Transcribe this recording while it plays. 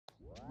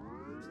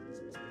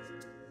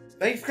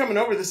Thanks for coming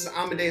over. This is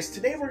Amadeus.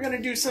 Today we're going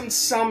to do some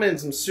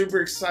summons. I'm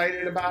super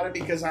excited about it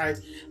because I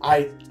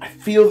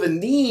feel the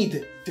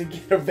need to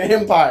get a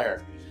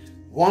vampire.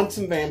 Want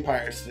some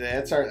vampires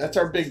today. That's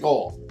our big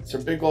goal. It's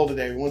our big goal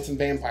today. We want some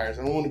vampires.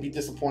 I don't want to be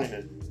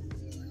disappointed.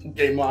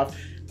 Game off.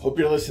 Hope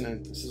you're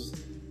listening. This is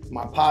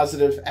my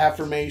positive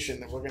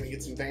affirmation that we're going to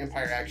get some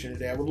vampire action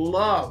today. I would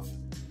love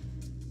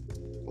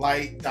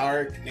light,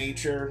 dark,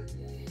 nature,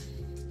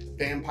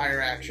 vampire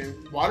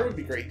action. Water would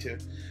be great too.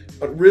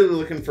 But really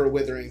looking for a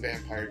withering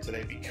vampire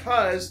today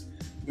because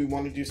we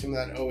want to do some of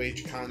that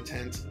OH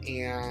content.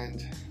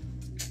 And,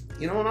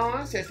 you know, in all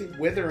honesty, I think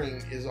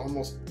withering is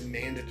almost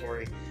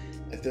mandatory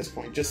at this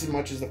point. Just as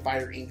much as the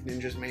Fire Ink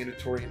Ninja is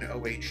mandatory in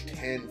OH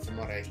 10 from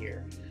what I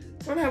hear.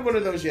 I don't have one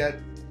of those yet,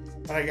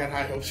 but I got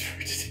high hopes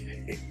for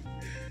today.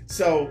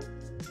 So,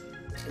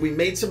 we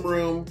made some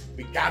room.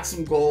 We got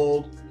some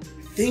gold.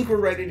 I think we're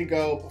ready to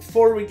go.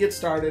 Before we get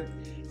started,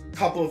 a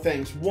couple of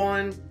things.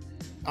 One,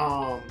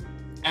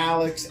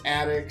 Alex,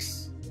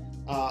 Addix,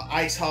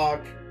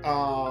 Icehawk,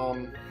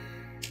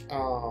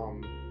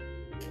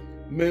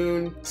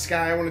 Moon,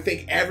 Sky. I want to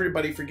thank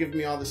everybody for giving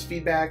me all this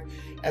feedback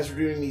as we're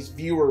doing these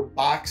viewer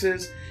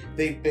boxes.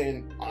 They've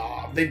been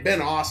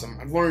awesome.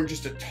 I've learned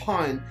just a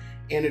ton,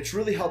 and it's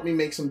really helped me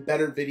make some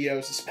better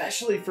videos,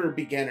 especially for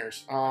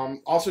beginners.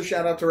 Also,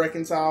 shout out to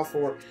Reconcile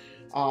for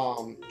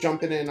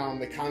jumping in on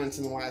the comments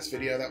in the last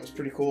video. That was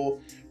pretty cool.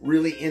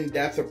 Really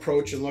in-depth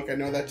approach and look. I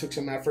know that took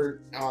some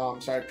effort, so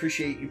I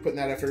appreciate you putting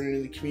that effort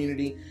into the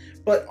community.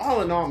 But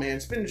all in all, man,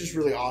 it's been just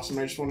really awesome.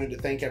 I just wanted to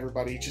thank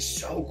everybody. It's just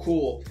so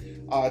cool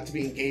to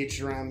be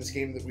engaged around this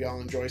game that we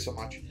all enjoy so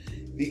much.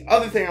 The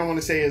other thing I want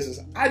to say is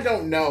I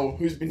don't know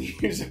who's been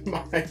using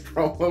my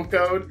promo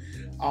code,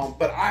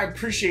 but I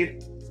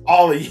appreciate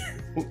all of you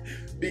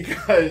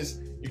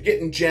because you're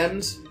getting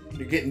gems,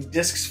 you're getting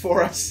discs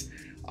for us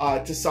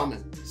to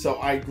summon.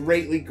 So I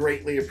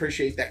greatly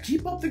appreciate that.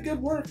 Keep up the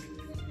good work.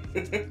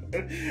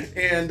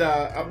 And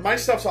my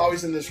stuff's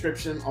always in the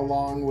description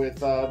along with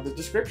the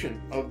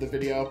description of the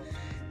video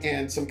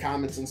and some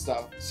comments and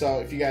stuff. So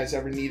if you guys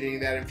ever need any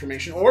of that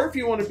information, or if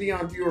you want to be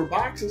on viewer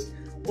boxes,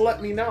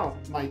 let me know.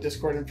 My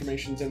Discord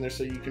information's in there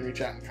so you can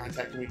reach out and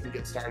contact and we can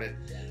get started.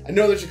 I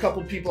know there's a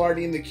couple people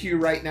already in the queue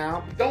right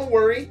now, but don't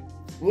worry.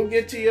 We'll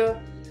get to you.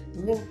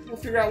 We'll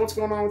figure out what's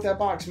going on with that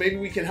box. Maybe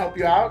we can help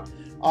you out.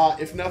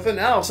 If nothing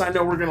else, I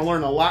know we're going to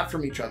learn a lot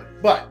from each other.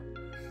 But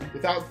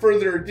without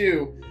further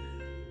ado,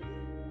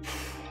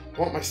 I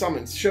want my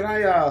summons. Should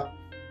I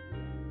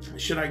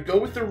go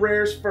with the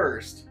rares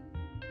first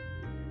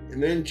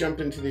and then jump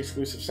into the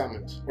exclusive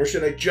summons, or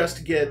should I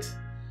just get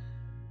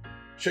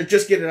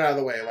it out of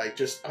the way? Like,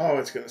 just, oh,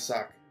 it's gonna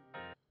suck.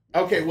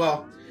 Okay,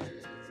 well,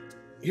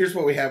 here's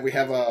what we have. We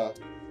have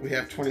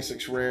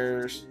 26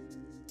 rares,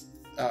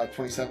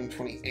 27,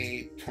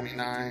 28,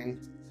 29,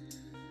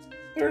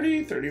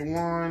 30,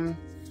 31,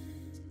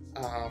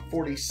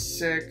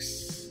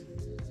 46.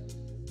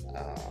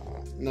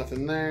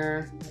 Nothing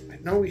there. I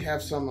know we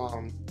have some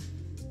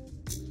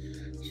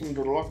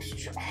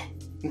deluxe.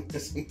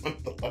 Missing one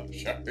deluxe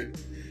shard.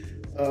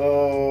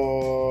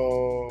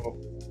 Oh.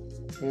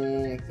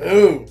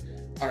 Boom.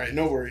 Alright,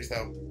 no worries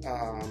though.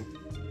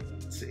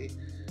 Let's see.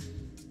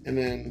 And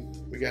then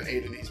we got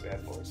 8 of these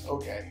bad boys.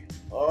 Okay.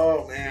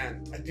 Oh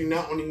man. I do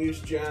not want to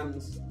use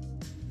gems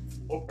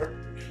for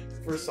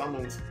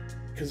summons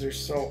because they're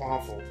so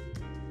awful.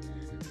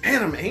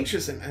 Man, I'm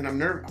anxious and I'm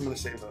nervous. I'm going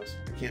to save those.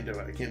 I can't do it.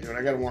 I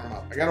got to warm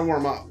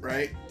up.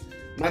 Right?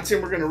 I'm not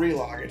saying we're going to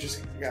relog. I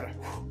got to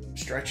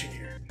stretch it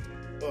here.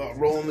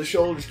 Rolling the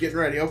shoulders, getting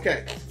ready.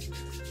 Okay.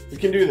 We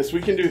can do this.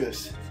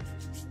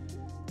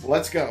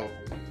 Let's go.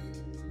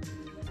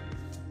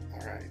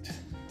 All right.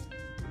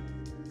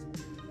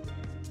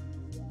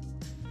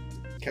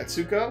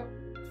 Katsuko,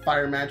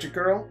 Fire Magic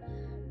Girl.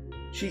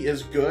 She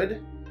is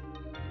good.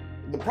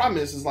 The problem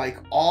is like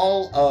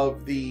all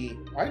of the...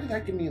 Why did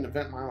that give me an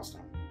event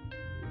milestone?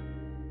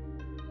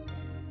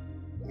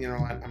 You know,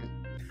 I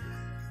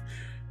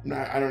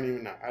don't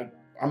even know.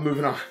 I'm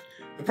moving on.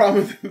 The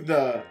problem with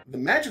the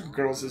magical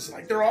girls is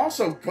like they're all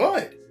so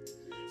good,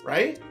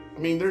 right? I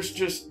mean, they're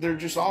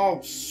just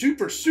all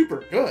super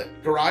good.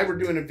 Garai, we're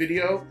doing a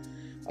video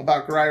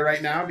about Garai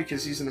right now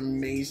because he's an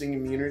amazing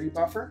immunity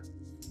buffer.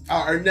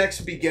 Our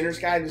next beginner's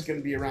guide is going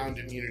to be around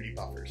immunity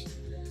buffers.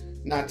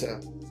 Not to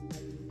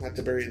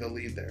bury the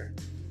lead there.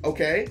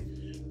 Okay,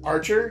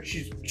 Archer,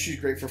 she's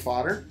great for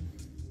fodder.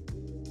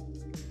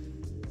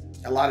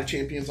 A lot of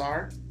champions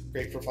are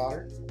great for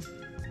fodder.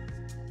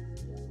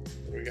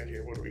 What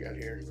do we got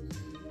here?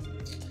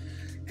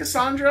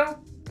 Cassandra,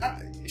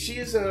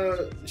 she's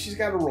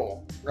got a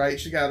role, right?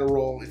 She's got a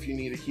role if you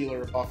need a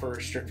healer, a buffer,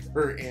 a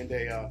stripper, and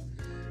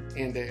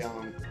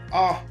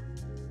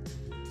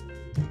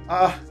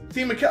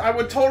Thema. I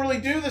would totally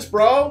do this,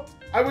 bro.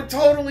 I would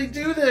totally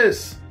do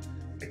this.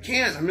 I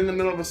can't. I'm in the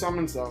middle of a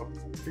summons though.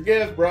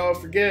 Forgive, bro.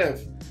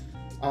 Forgive.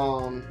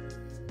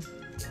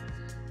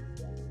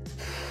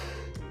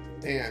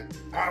 Man,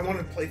 I want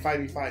to play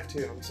 5v5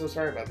 too. I'm so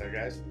sorry about that,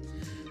 guys.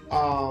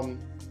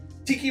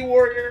 Tiki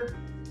Warrior.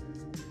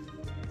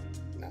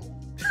 No.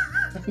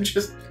 I'm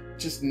just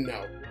just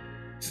no.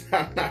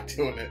 I'm not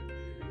doing it.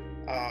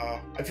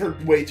 I've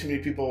heard way too many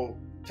people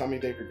tell me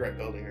they regret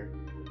building her.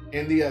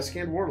 And the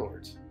Scanned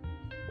Warlords.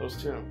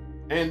 Those two.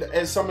 And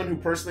as someone who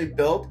personally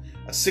built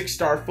a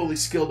 6-star fully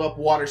skilled up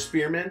water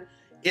spearman,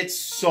 it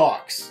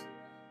sucks.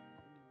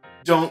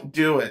 Don't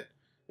do it.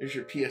 There's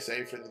your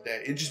PSA for the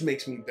day. It just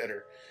makes me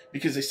bitter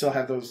because they still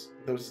have those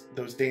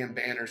damn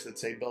banners that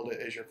say build it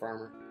as your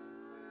farmer.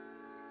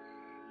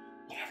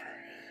 Whatever.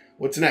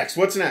 What's next?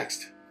 What's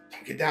next?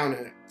 Don't get down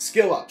in it.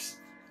 Skill ups.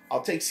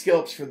 I'll take skill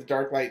ups for the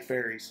Dark Light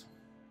Fairies.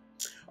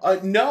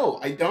 No,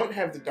 I don't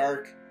have the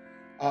Dark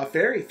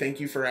Fairy. Thank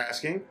you for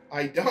asking.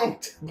 I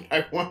don't, but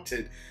I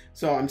wanted.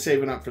 So I'm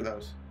saving up for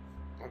those.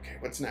 Okay,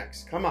 what's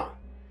next? Come on.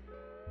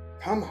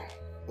 Come on.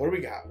 What do we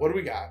got? What do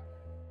we got?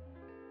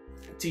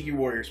 Tiki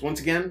Warriors. Once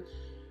again,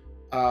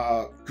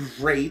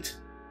 great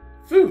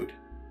food.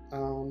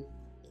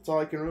 That's all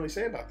I can really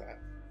say about that.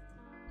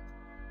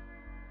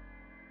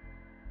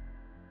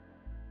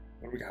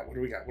 What do we got? What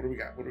do we got? What do we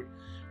got? What do we...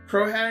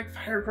 Crow Hag?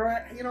 Fire Crow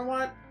Hag? You know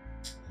what?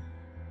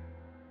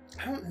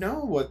 I don't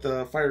know what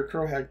the Fire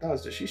Crow Hag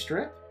does. Does she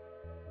strip?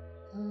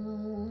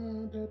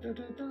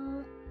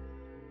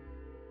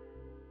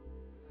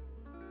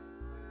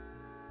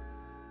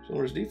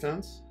 Lowers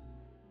defense.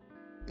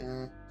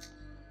 Looks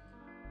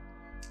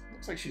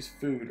like she's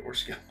food or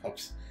skill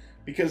ups.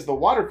 Because the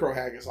Water Crow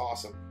Hag is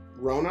awesome.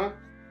 Rona,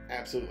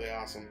 absolutely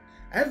awesome.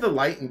 I have the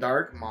light and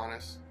dark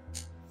Monas.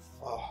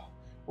 Oh,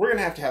 we're going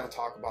to have a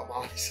talk about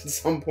Monas at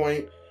some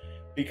point.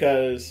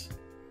 Because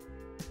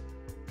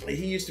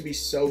he used to be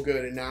so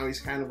good and now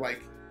he's kind of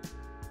like...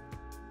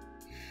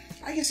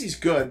 I guess he's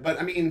good, but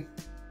I mean,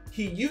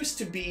 he used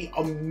to be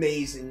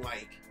amazing,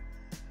 like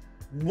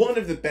one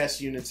of the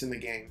best units in the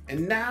game.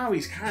 And now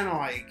he's kind of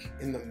like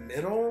in the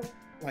middle,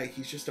 like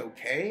he's just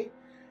okay.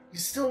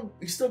 He's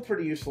still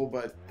pretty useful,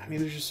 but I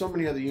mean, there's just so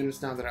many other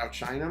units now that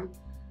outshine him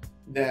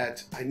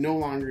that I no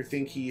longer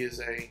think he's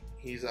a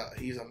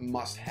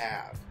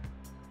must-have.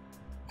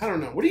 I don't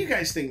know. What do you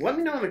guys think? Let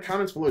me know in the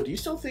comments below. Do you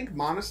still think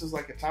Monas is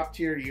like a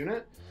top-tier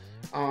unit?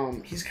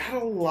 He's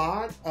got a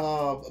lot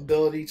of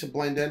ability to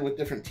blend in with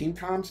different team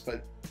comps,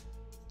 but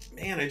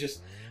man, I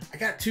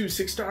got 2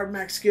 6-star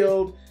max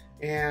skilled,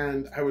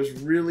 and I was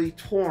really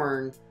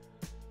torn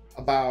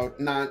about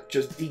not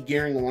just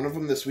de-gearing one of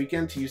them this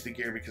weekend to use the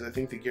gear, because I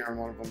think the gear on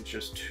one of them is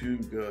just too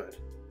good.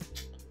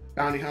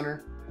 Bounty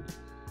Hunter,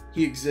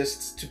 he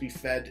exists to be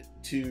fed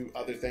to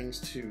other things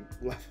to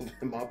level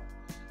them up,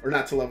 or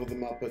not to level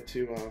them up, but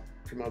to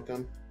promote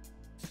them.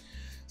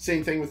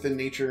 Same thing with the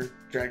Nature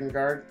Dragon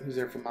Guard, who's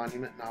there for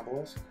Monument and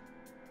Obelisk.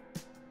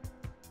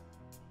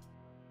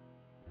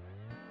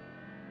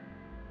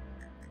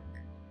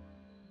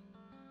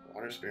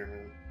 Water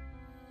Spearman.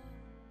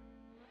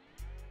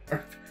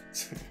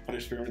 Water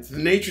Spearman. It's the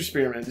Nature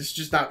Spearman. It's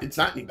just not, it's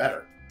not any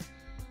better.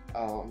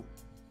 Man,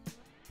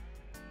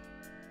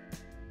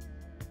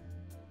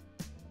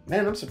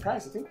 I'm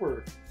surprised. I think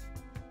we're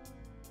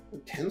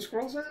 10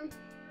 scrolls in?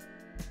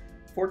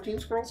 14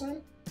 scrolls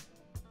in?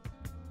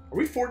 Are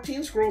we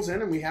 14 scrolls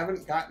in and we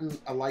haven't gotten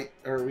a light,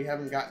 or we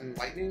haven't gotten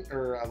lightning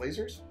or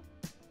lasers?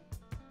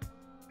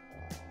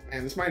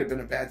 Man, this might have been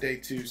a bad day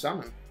to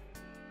summon.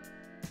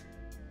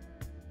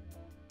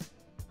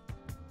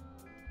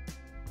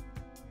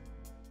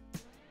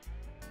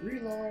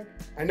 Relog.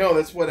 I know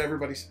that's what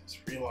everybody says.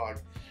 Relog.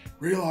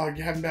 Relog.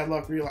 You're having bad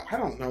luck. Relog. I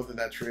don't know that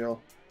that's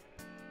real.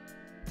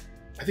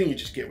 I think you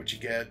just get what you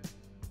get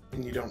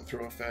and you don't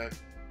throw a fit.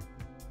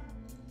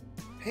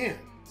 Man.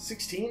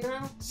 16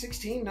 now?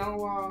 16?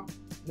 No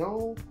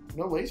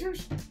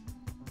lasers?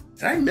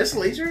 Did I miss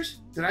lasers?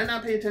 Did I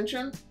not pay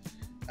attention?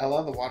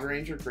 Ella, the Water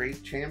Ranger,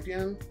 great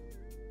champion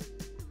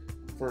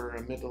for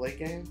a mid to late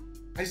game.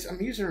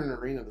 I'm using her in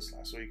arena this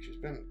last week. She's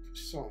been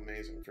so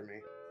amazing for me.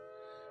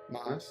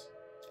 Monas.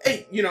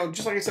 Hey, you know,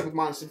 just like I said with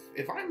Monas,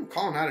 if I'm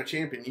calling out a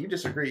champion, you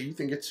disagree, you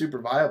think it's super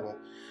viable,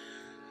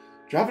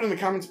 drop it in the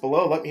comments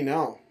below. Let me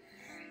know.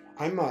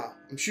 I'm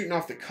shooting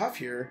off the cuff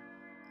here.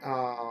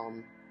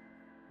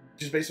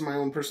 Just based on my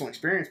own personal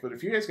experience, but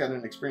if you guys got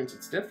an experience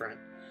that's different,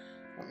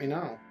 let me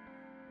know.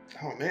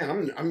 Oh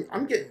man,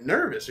 I'm getting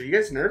nervous. Are you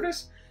guys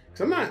nervous?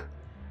 Because I'm not.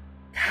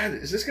 God,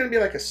 is this gonna be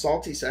like a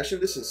salty session?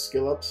 This is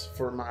skill ups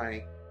for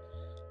my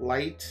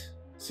light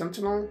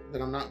sentinel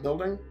that I'm not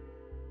building.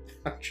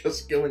 I'm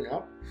just skilling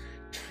up.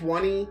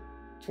 20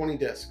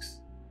 discs.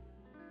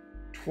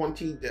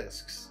 20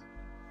 discs.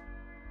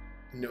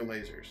 No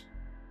lasers.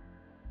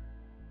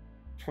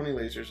 20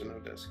 lasers and no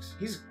discs.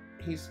 He's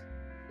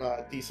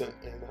decent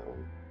in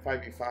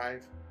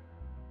 5v5.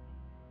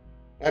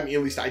 I mean,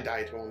 at least I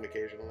die to him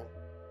occasionally.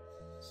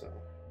 So,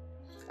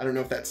 I don't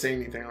know if that's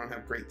saying anything. I don't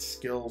have great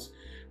skills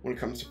when it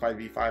comes to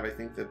 5v5. I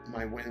think that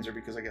my wins are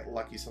because I get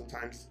lucky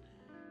sometimes,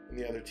 and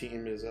the other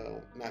team is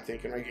not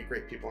thinking. I get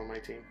great people on my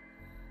team.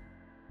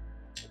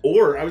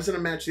 Or, I was in a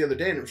match the other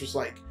day, and it was just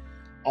like,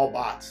 all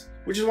bots.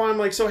 Which is why I'm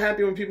like so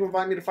happy when people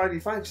invite me to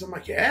 5v5, because I'm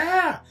like,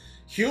 yeah!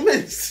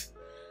 Humans!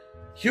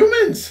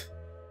 Humans!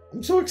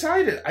 I'm so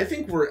excited. I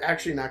think we're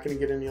actually not going to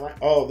get any light.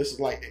 Oh, this is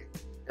lightning.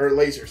 Or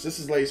lasers. This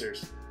is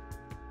lasers.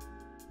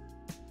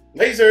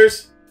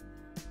 Lasers!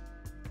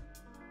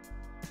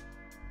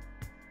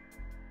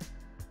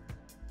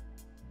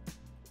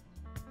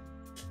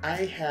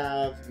 I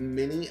have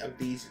many of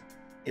these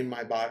in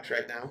my box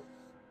right now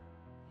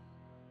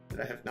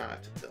that I have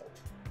not built.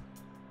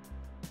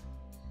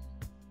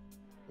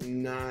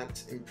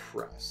 Not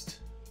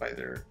impressed by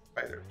their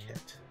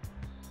kit.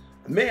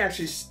 I may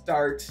actually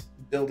start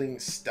building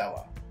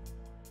Stella,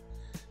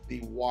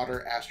 the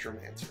water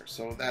astromancer.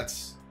 So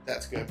that's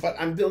good. But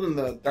I'm building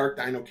the Dark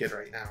Dino kit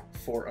right now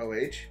for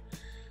OH.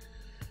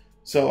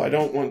 So I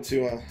don't want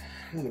to I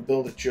want to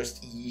build it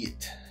just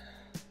yet.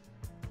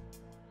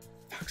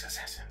 Fox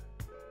Assassin.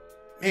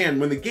 Man,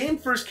 when the game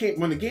first came,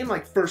 when the game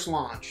like first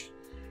launched,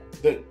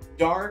 the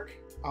dark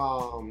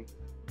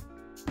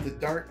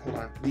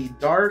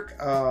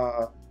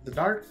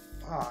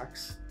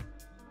Fox.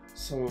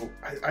 So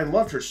I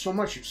loved her so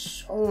much. She's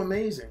so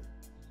amazing.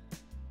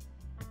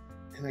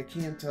 And I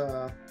can't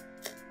I'm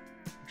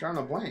drawing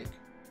a blank.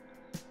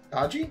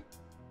 Dodgy?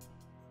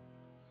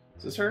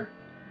 Is this her?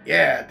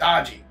 Yeah,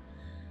 Dodgy.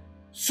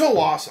 So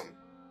awesome.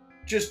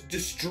 Just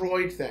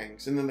destroyed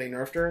things. And then they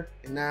nerfed her.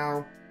 And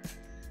now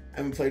I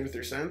haven't played with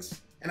her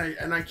since.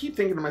 And I keep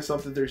thinking to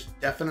myself that there's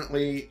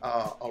definitely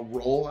a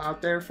role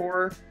out there for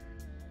her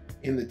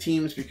in the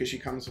teams, because she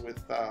comes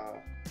with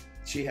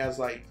she has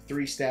like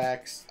 3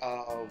 stacks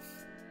of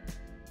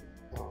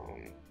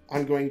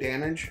ongoing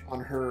damage on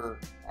her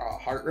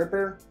Heart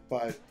Ripper,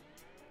 but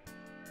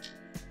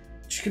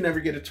she could never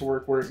get it to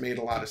work where it made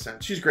a lot of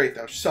sense. She's great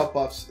though. She self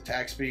buffs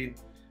attack speed.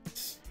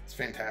 It's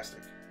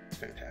fantastic. It's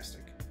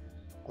fantastic.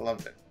 I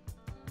loved it.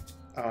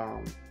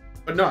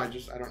 But no, I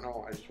don't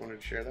know. I just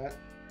wanted to share that.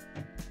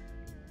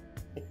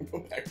 Go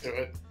back to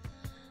it.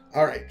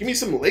 All right, give me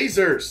some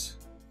lasers.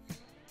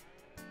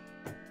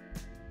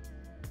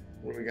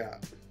 What do we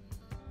got?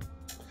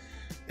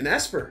 An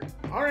Esper.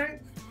 All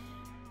right.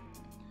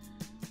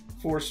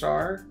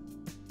 4-star.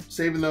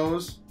 Saving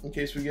those in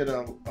case we get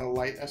a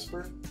light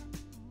Esper.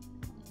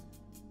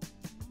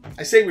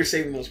 I say we're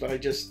saving those, but I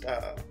just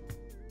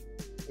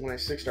when I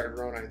 6-starred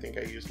Rona, I think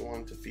I used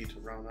one to feed to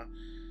Rona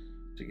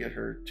to get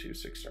her to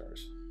 6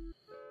 stars.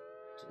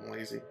 So I'm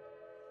lazy.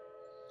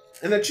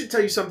 And that should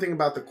tell you something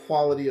about the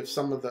quality of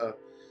some of the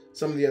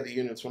other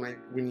units when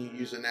you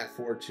use a Nat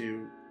 4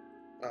 to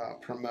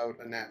promote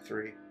a Nat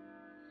 3.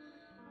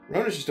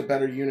 Rona's just a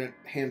better unit,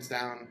 hands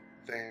down,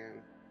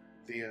 than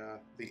the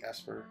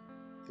Esper,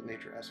 the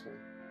Nature Esper.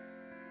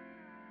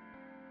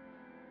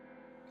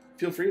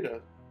 Feel free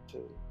to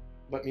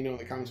let me know in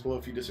the comments below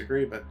if you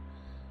disagree, but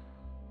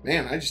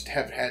man, I just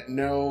have had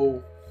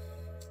no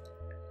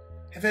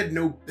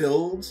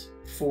builds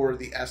for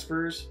the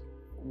Espers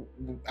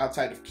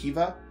outside of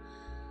Kiva.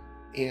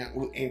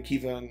 And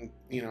Kiva, and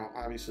you know,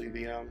 obviously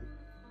the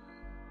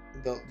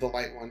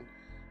light one,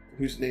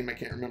 whose name I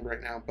can't remember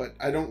right now. But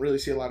I don't really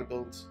see a lot of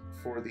builds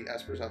for the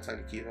Espers outside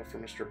of Kiva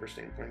from a stripper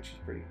standpoint. She's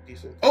pretty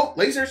decent. Oh,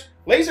 lasers,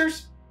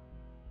 lasers!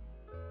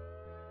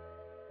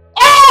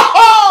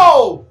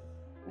 Oh,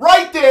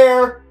 right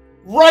there,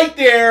 right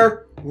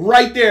there,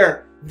 right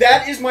there.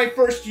 That is my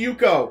first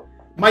Yuko.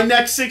 My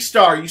next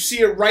 6-star. You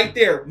see it right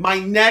there. My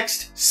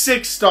next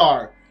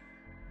 6-star.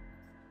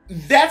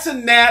 That's a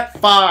Nat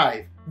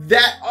 5.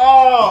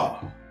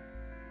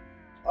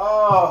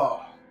 I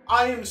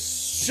am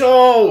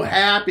so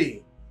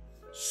happy.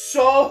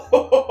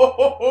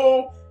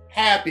 So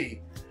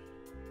happy.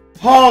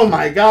 Oh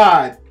my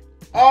God.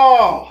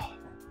 Oh,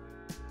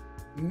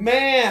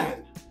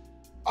 man.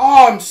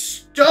 Oh, I'm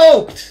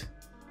stoked.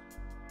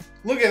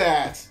 Look at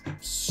that.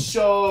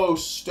 So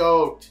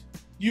stoked.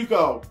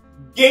 Yuko,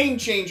 game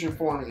changer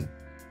for me.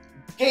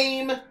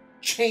 Game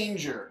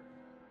changer.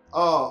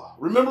 Oh,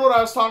 remember what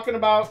I was talking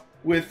about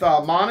with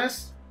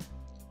Monis?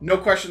 No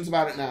questions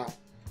about it now.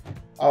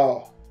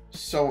 Oh,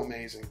 so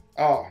amazing.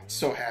 Oh, I'm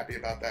so happy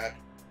about that.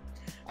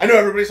 I know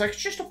everybody's like,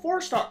 it's just a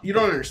 4-star. You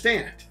don't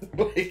understand.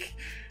 Like,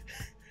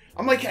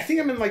 I'm like, I think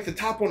I'm in like the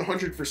top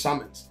 100 for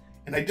summons,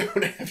 and I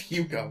don't have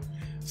Yuko.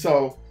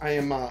 So I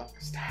am,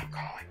 stop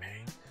calling me.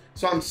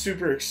 So I'm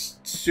super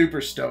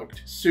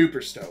stoked.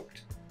 Super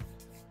stoked.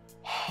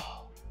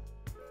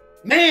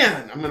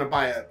 Man, I'm gonna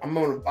buy an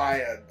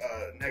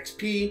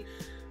XP.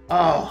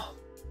 Oh,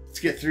 let's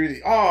get through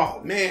the.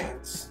 Oh man,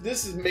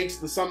 this makes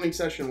the summoning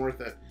session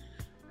worth it.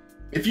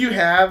 If you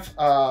have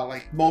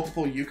like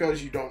multiple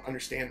Yukos, you don't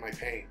understand my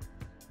pain.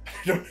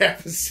 I don't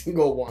have a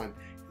single one.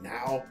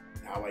 Now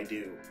I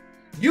do.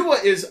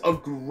 Yua is a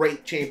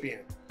great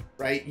champion,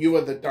 right?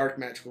 Yua, the dark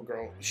magical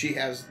girl. She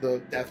has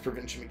the death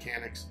prevention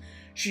mechanics.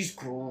 She's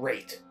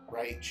great,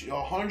 right?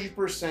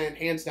 100%,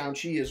 hands down,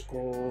 she is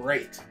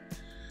great.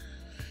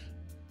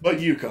 But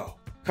Yuko,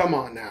 come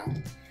on now.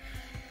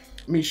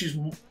 I mean,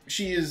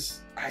 she is.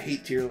 I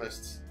hate tier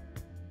lists,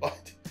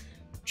 but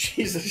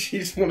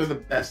she's one of the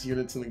best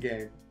units in the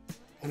game.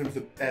 One of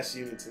the best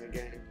units in the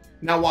game.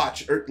 Now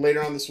watch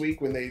later on this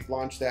week when they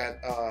launch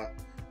that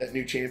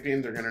new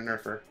champion, they're gonna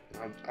nerf her.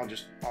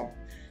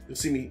 You'll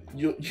see me.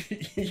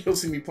 You'll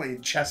see me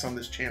playing chess on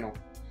this channel.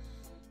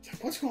 It's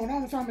like, what's going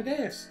on with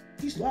Amadeus?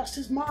 He's lost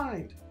his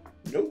mind.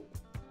 Nope.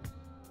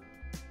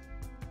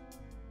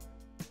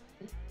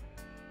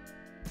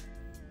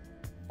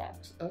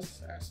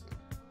 assassin.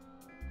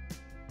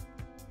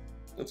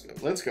 Let's go.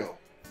 Let's go.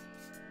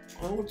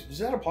 Oh, is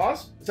that a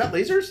pause? Is that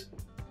lasers?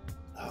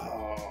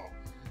 Oh,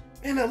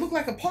 man, that looked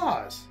like a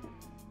pause.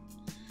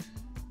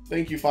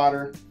 Thank you,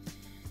 fodder.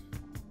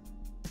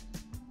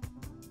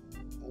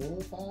 Oh,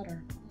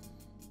 fodder.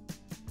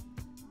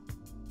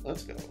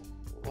 Let's go.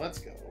 Let's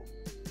go.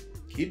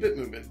 Keep it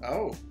moving.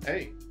 Oh,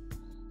 hey,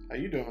 how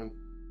you doing?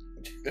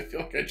 I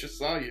feel like I just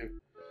saw you.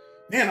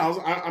 Man,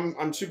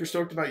 I'm super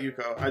stoked about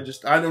Yuko.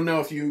 I don't know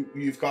if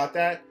you've got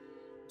that.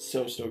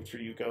 So stoked for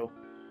Yuko.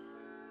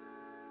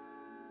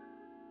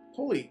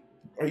 Holy,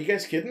 are you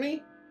guys kidding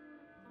me?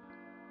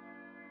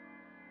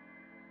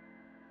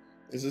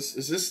 Is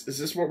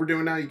this what we're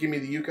doing now? You give me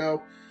the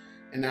Yuko,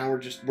 and now we're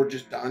just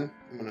done.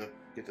 I'm gonna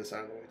get this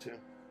out of the way too.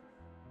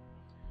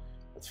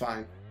 That's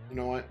fine. You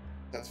know what?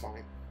 That's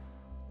fine.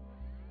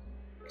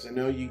 Because I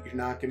know you're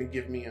not gonna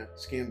give me a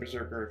Scan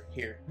Berserker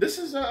here. This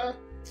is a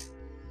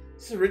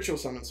ritual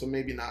summon, so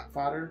maybe not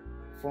fodder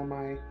for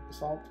my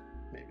assault.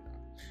 Maybe not.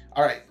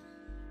 All right.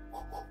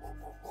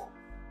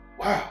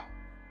 Wow.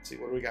 Let's see,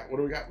 what do we got? What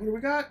do we got? What do we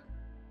got?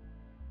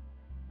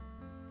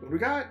 What do we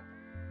got?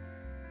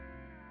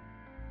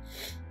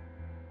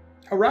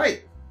 All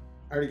right.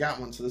 I already got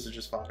one, so this is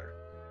just fodder.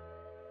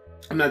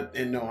 I'm not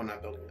building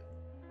it.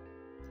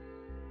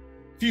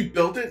 If you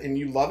built it and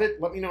you love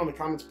it, let me know in the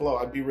comments below.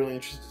 I'd be really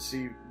interested to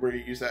see where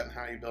you use that and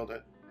how you build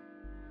it.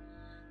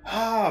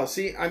 Ah,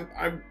 see,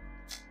 I'm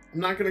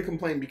not going to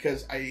complain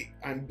because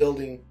I'm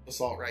building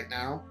Assault right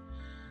now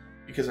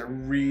because I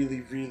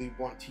really, really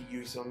want to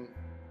use them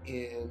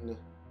in...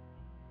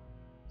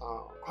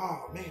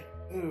 oh, man.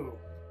 Ooh.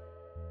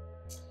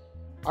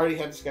 I already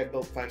have this guy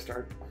built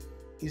 5-star.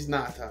 He's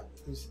not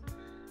he's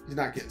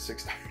not getting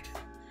 6-star.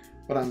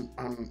 But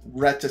I'm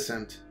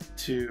reticent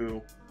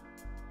to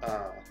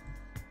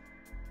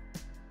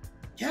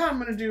yeah, I'm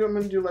gonna do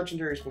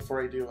legendaries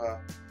before I do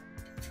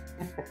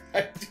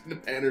the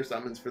banner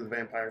summons for the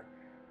vampire.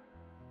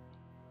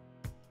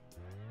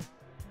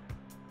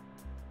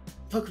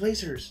 Look,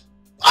 lasers.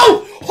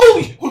 Oh!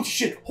 Holy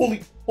shit!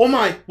 Holy, oh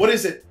my, what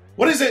is it?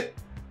 What is it?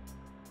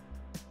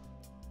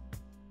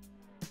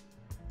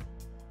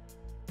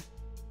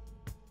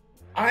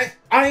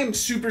 I am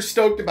super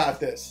stoked about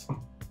this.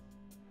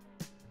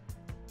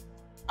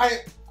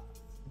 I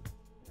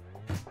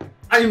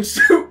am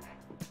so...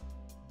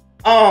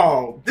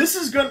 Oh, this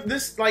is good.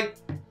 This, like...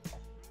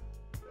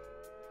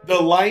 The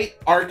Light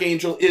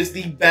Archangel is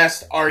the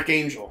best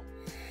Archangel.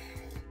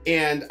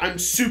 And I'm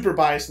super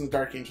biased in the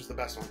Dark Angel's the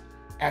best one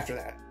after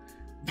that.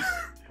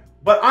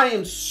 But I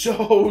am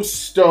so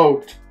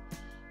stoked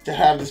to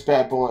have this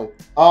bad boy.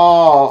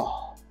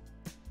 Oh.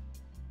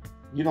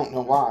 You don't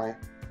know why.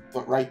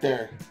 But right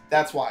there,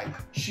 that's why.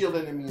 Shield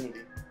and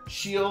immunity.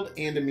 Shield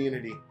and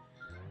immunity.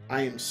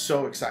 I am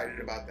so excited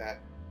about that.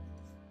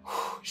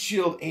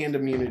 Shield and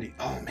immunity.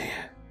 Oh,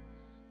 man.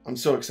 I'm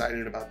so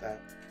excited about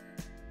that.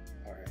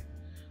 All right.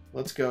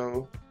 Let's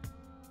go.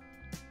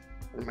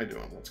 What am I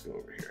doing? Let's go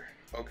over here.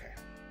 Okay.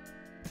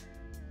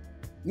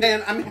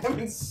 Man, I'm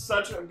having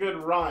such a good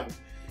run.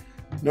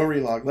 No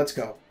relog. Let's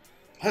go.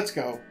 Let's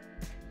go.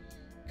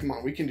 Come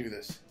on, we can do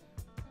this.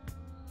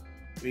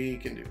 We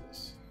can do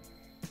this.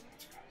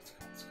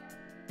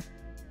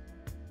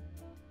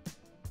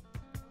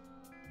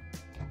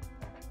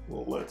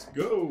 Well, let's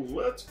go.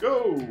 Let's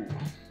go.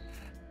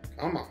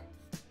 Come on.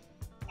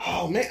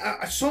 Oh, man.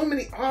 So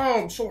many.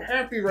 Oh, I'm so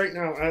happy right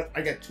now.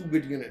 I got 2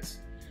 good units.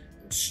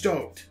 I'm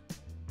stoked.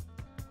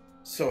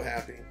 So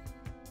happy.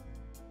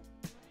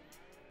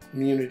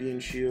 Immunity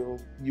and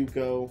shield.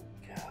 Yuko.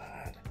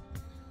 God.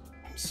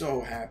 I'm so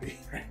happy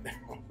right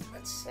now.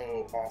 That's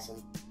so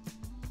awesome.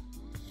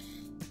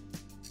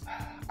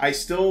 I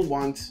still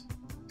want.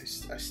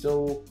 I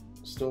still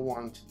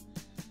want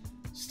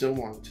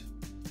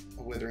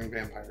a withering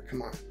vampire.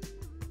 Come on.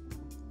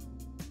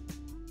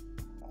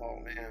 Oh,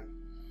 man.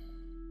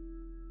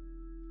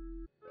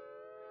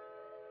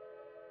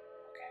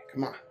 Okay,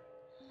 come on.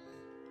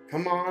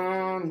 Come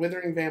on,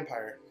 withering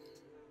vampire.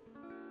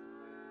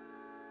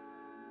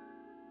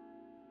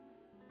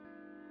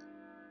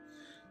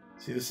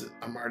 See, this is...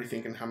 I'm already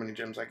thinking how many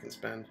gems I can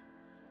spend.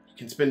 You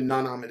can spend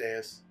none,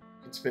 Amadeus.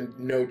 You can spend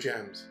no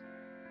gems.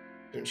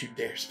 Don't you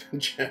dare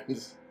spend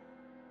gems.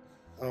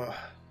 Ugh.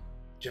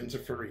 Gems are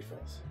for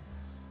refills.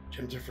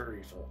 Gems are for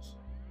refills.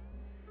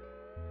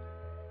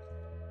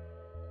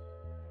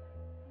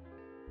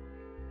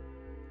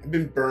 I've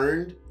been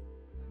burned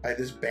by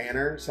this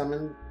banner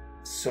summon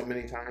so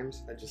many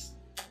times.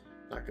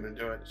 Not gonna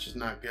do it. It's just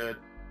not good.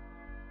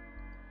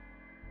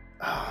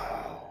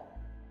 Oh.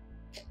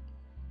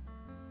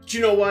 But you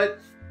know what?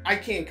 I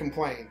can't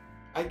complain.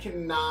 I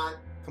cannot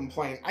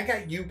complain. I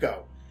got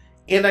Yuko.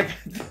 And I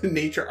got the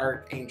Nature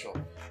Archangel.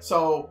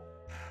 So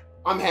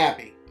I'm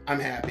happy. I'm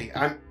happy.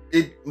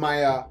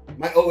 My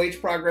OH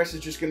progress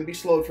is just going to be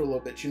slowed for a little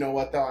bit. You know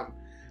what though?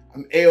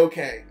 I'm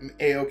A-okay. I'm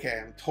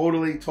A-okay. I'm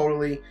totally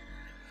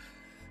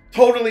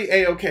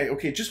A-okay.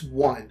 Okay, just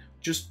one.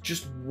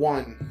 Just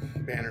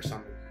one banner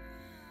summon.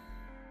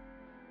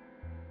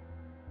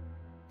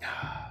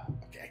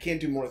 Okay, I can't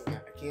do more than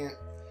that.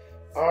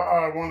 Oh,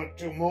 I want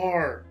to do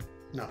more.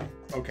 No.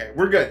 Okay,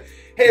 we're good.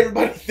 Hey,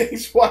 everybody.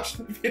 Thanks for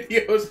watching the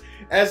videos.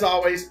 As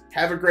always,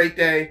 have a great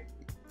day.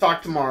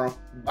 Talk tomorrow.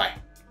 Bye.